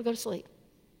we're able to go to sleep.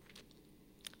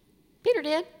 Peter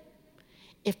did.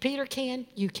 If Peter can,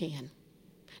 you can.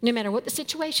 No matter what the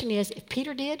situation is, if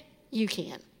Peter did, you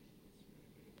can.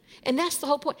 And that's the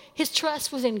whole point. His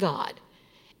trust was in God.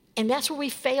 And that's where we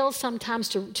fail sometimes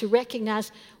to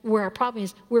recognize where our problem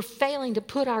is. We're failing to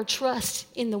put our trust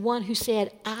in the one who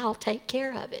said, "I'll take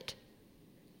care of it."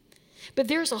 But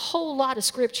there's a whole lot of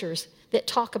scriptures that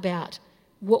talk about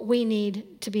what we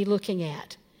need to be looking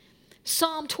at.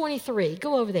 Psalm 23,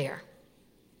 go over there.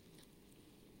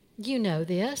 You know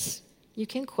this. You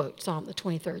can quote the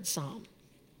 23rd Psalm.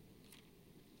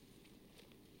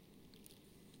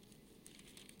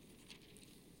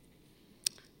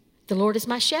 The Lord is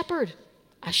my shepherd.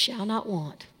 I shall not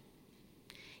want.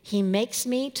 He makes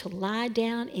me to lie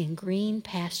down in green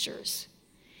pastures.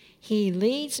 He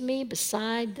leads me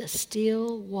beside the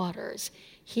still waters.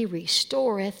 He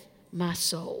restoreth my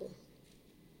soul.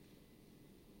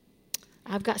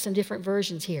 I've got some different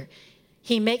versions here.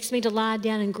 He makes me to lie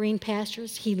down in green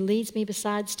pastures. He leads me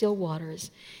beside still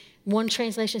waters. One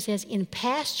translation says, in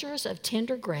pastures of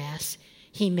tender grass,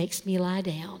 he makes me lie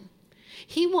down.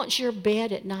 He wants your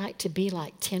bed at night to be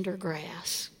like tender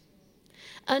grass.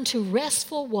 Unto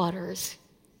restful waters,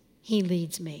 he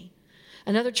leads me.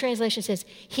 Another translation says,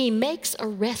 he makes a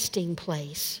resting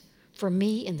place for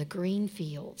me in the green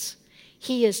fields.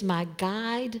 He is my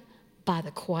guide by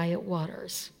the quiet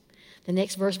waters. The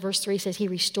next verse, verse 3 says, he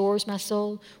restores my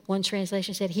soul. One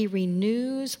translation said, he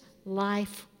renews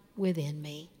life within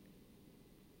me.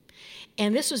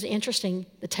 And this was interesting.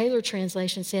 The Taylor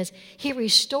translation says, he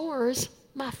restores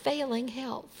my failing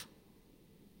health.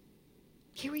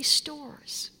 He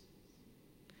restores.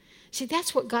 See,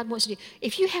 that's what God wants to do.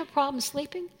 If you have problems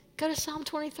sleeping, go to Psalm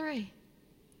 23.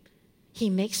 He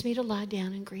makes me to lie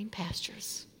down in green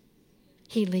pastures.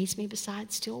 He leads me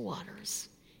beside still waters.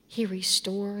 He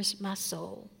restores my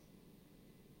soul.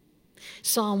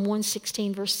 Psalm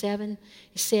 116, verse 7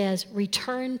 says,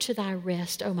 return to thy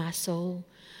rest, O my soul,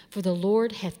 for the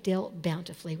Lord hath dealt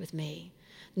bountifully with me.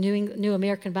 New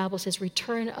American Bible says,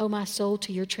 return, O my soul,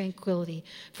 to your tranquility,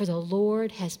 for the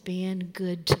Lord has been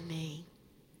good to me.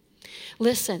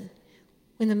 Listen,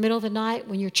 in the middle of the night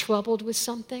when you're troubled with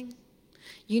something,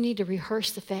 you need to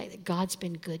rehearse the fact that God's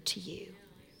been good to you.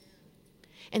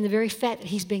 And the very fact that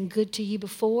he's been good to you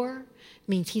before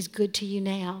means he's good to you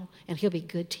now, and he'll be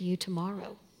good to you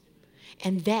tomorrow.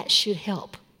 And that should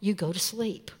help you go to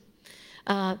sleep.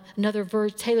 Another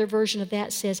Taylor version of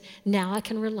that says, now I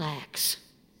can relax,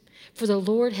 for the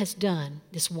Lord has done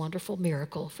this wonderful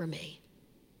miracle for me.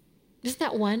 Isn't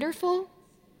that wonderful?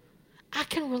 I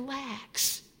can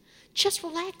relax. Just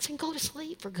relax and go to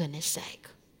sleep, for goodness sake.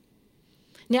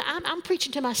 Now, I'm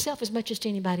preaching to myself as much as to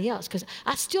anybody else, because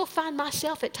I still find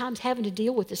myself at times having to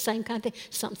deal with the same kind of thing.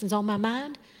 Something's on my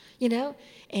mind,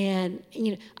 and,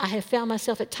 I have found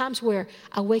myself at times where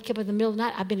I wake up in the middle of the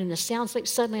night, I've been in a sound sleep,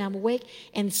 suddenly I'm awake,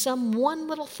 and one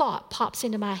little thought pops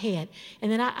into my head.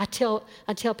 And then I tell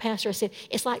Pastor, I said,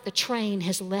 it's like the train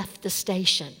has left the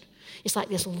station. It's like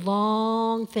this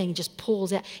long thing just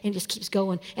pulls out and just keeps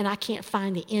going, and I can't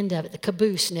find the end of it. The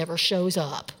caboose never shows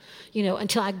up,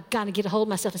 until I got to get a hold of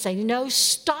myself and say, no,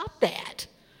 stop that.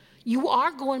 You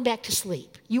are going back to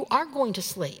sleep. You are going to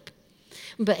sleep.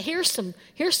 But here's some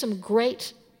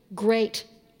great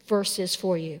verses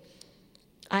for you.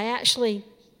 I actually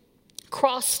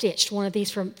cross-stitched one of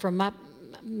these from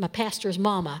my pastor's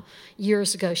mama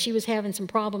years ago. She was having some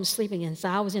problems sleeping, and so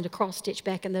I was into cross-stitch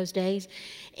back in those days,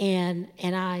 and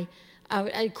I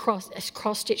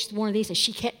cross-stitched one of these, and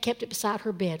she kept it beside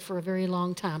her bed for a very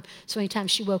long time. So anytime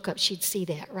she woke up, she'd see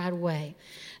that right away.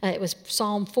 It was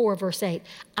Psalm 4, verse 8.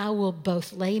 I will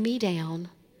both lay me down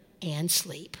and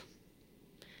sleep.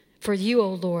 For you,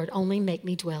 O Lord, only make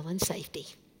me dwell in safety.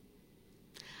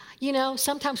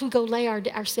 Sometimes we go lay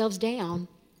ourselves down,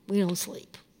 we don't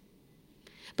sleep.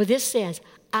 But this says,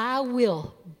 I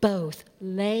will both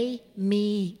lay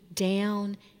me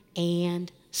down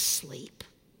and sleep.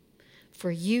 For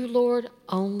you, Lord,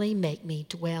 only make me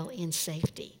dwell in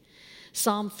safety.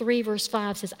 Psalm 3, verse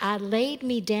 5 says, I laid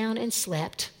me down and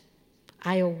slept.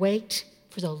 I awaked,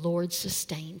 for the Lord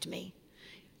sustained me.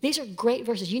 These are great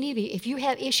verses. If you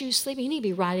have issues sleeping, you need to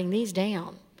be writing these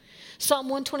down. Psalm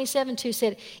 127:2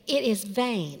 said, it is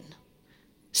vain,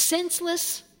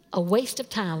 senseless, a waste of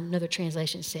time, another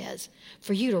translation says,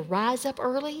 for you to rise up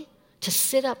early, to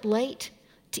sit up late,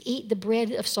 to eat the bread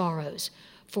of sorrows.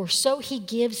 For so he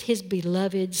gives his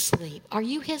beloved sleep. Are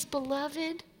you his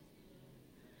beloved?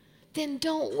 Then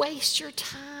don't waste your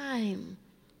time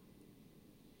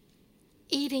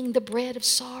eating the bread of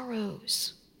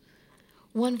sorrows.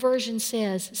 One version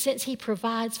says, since he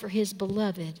provides for his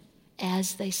beloved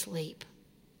as they sleep.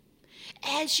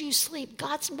 As you sleep,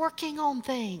 God's working on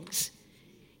things.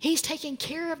 He's taking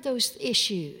care of those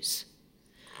issues.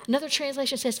 Another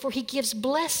translation says, for he gives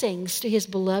blessings to his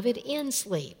beloved in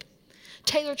sleep.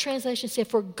 Taylor translation said,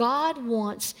 for God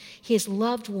wants his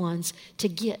loved ones to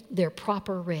get their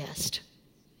proper rest.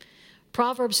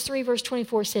 Proverbs 3, verse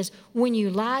 24 says, when you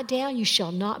lie down, you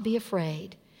shall not be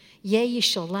afraid. Yea, you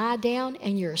shall lie down,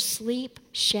 and your sleep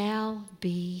shall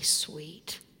be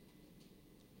sweet.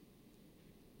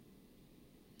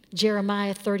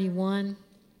 Jeremiah 31,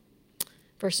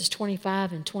 verses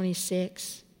 25 and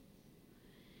 26.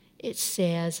 It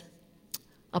says,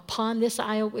 upon this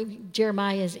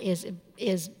Jeremiah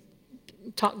is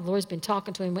the Lord's been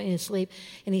talking to him in his sleep,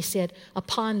 and he said,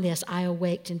 upon this I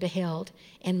awaked and beheld,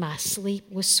 and my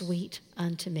sleep was sweet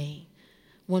unto me.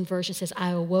 One version says, I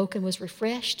awoke and was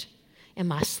refreshed, and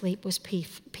my sleep was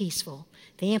peaceful.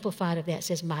 The Amplified of that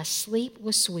says, my sleep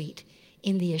was sweet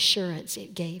in the assurance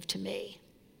it gave to me.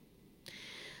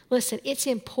 Listen, it's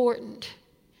important.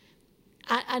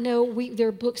 I know there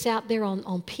are books out there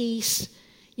on peace,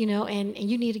 and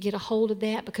you need to get a hold of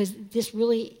that, because this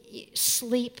really,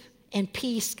 sleep and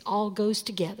peace all goes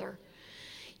together.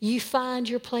 You find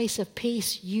your place of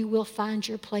peace, you will find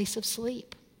your place of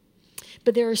sleep.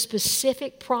 But there are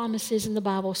specific promises in the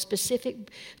Bible,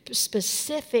 specific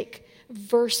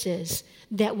verses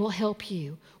that will help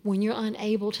you when you're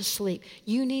unable to sleep.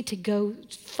 You need to go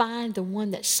find the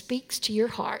one that speaks to your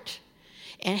heart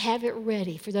and have it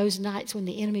ready for those nights when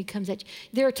the enemy comes at you.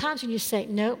 There are times when you say,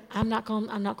 no, I'm not going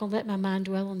to let my mind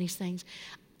dwell on these things.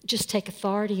 Just take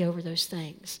authority over those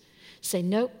things. Say,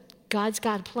 nope, God's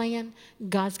got a plan.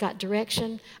 God's got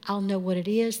direction. I'll know what it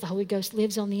is. The Holy Ghost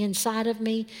lives on the inside of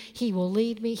me. He will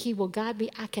lead me. He will guide me.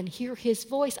 I can hear his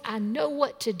voice. I know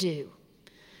what to do.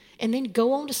 And then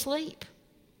go on to sleep.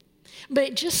 But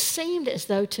it just seemed as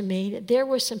though to me that there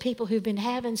were some people who've been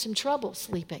having some trouble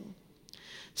sleeping.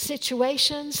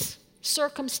 Situations,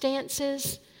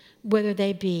 circumstances, whether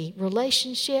they be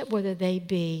relationship, whether they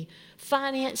be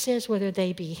finances, whether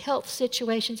they be health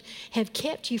situations, have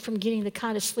kept you from getting the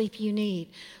kind of sleep you need.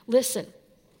 Listen,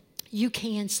 you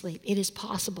can sleep. It is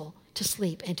possible to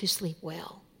sleep and to sleep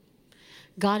well.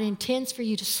 God intends for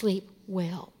you to sleep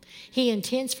well. He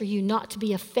intends for you not to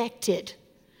be affected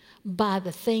by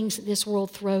the things that this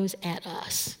world throws at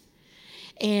us.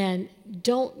 And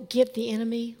don't give the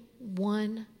enemy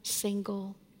one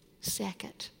single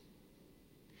second.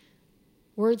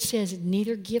 Word says,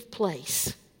 neither give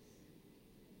place.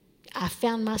 I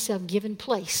found myself giving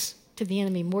place to the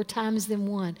enemy more times than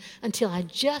one until I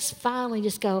just finally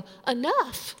just go,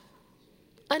 enough.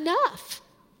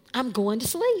 I'm going to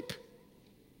sleep.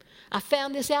 I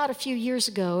found this out a few years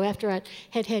ago after I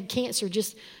had cancer,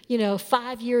 just,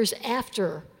 5 years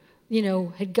after,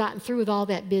 had gotten through with all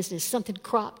that business. Something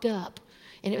cropped up,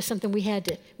 and it was something we had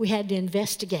to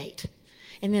investigate.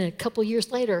 And then a couple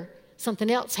years later,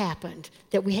 something else happened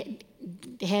that we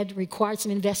had required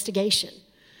some investigation.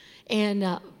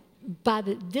 And by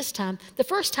this time, the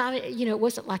first time, it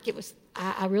wasn't like it was,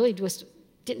 I really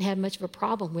didn't have much of a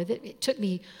problem with it. It took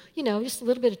me, just a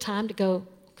little bit of time to go,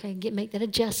 okay, make that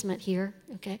adjustment here,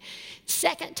 okay.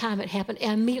 Second time it happened,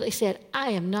 I immediately said,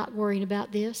 I am not worrying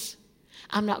about this.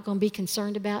 I'm not going to be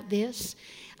concerned about this.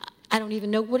 I don't even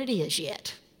know what it is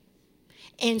yet.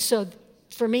 And so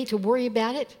for me to worry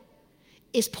about it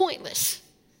is pointless.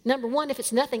 Number one, if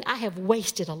it's nothing, I have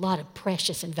wasted a lot of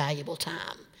precious and valuable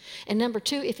time. And number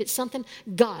two, if it's something,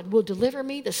 God will deliver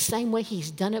me the same way he's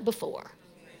done it before.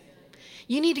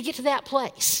 You need to get to that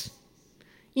place.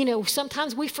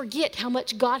 Sometimes we forget how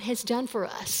much God has done for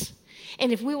us.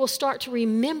 And if we will start to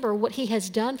remember what he has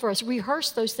done for us,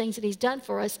 rehearse those things that he's done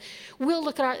for us,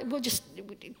 we'll just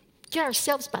get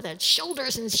ourselves by the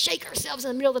shoulders and shake ourselves in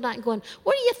the middle of the night and going,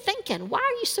 what are you thinking? Why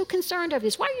are you so concerned over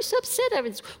this? Why are you so upset over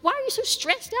this? Why are you so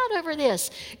stressed out over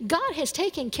this? God has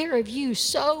taken care of you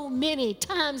so many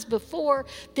times before.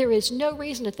 There is no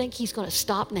reason to think he's going to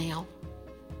stop now.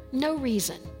 No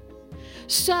reason.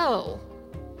 So,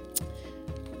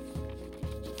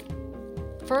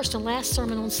 first and last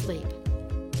sermon on sleep.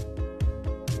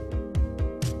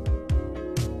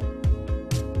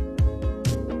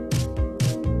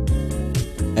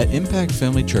 At Impact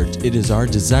Family Church, it is our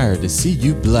desire to see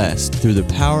you blessed through the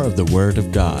power of the Word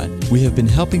of God. We have been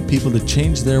helping people to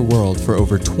change their world for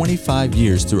over 25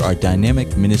 years through our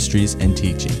dynamic ministries and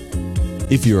teaching.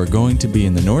 If you are going to be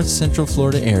in the North Central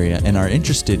Florida area and are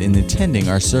interested in attending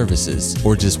our services,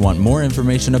 or just want more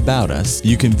information about us,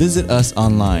 you can visit us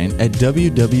online at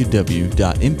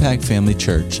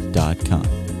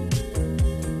www.impactfamilychurch.com.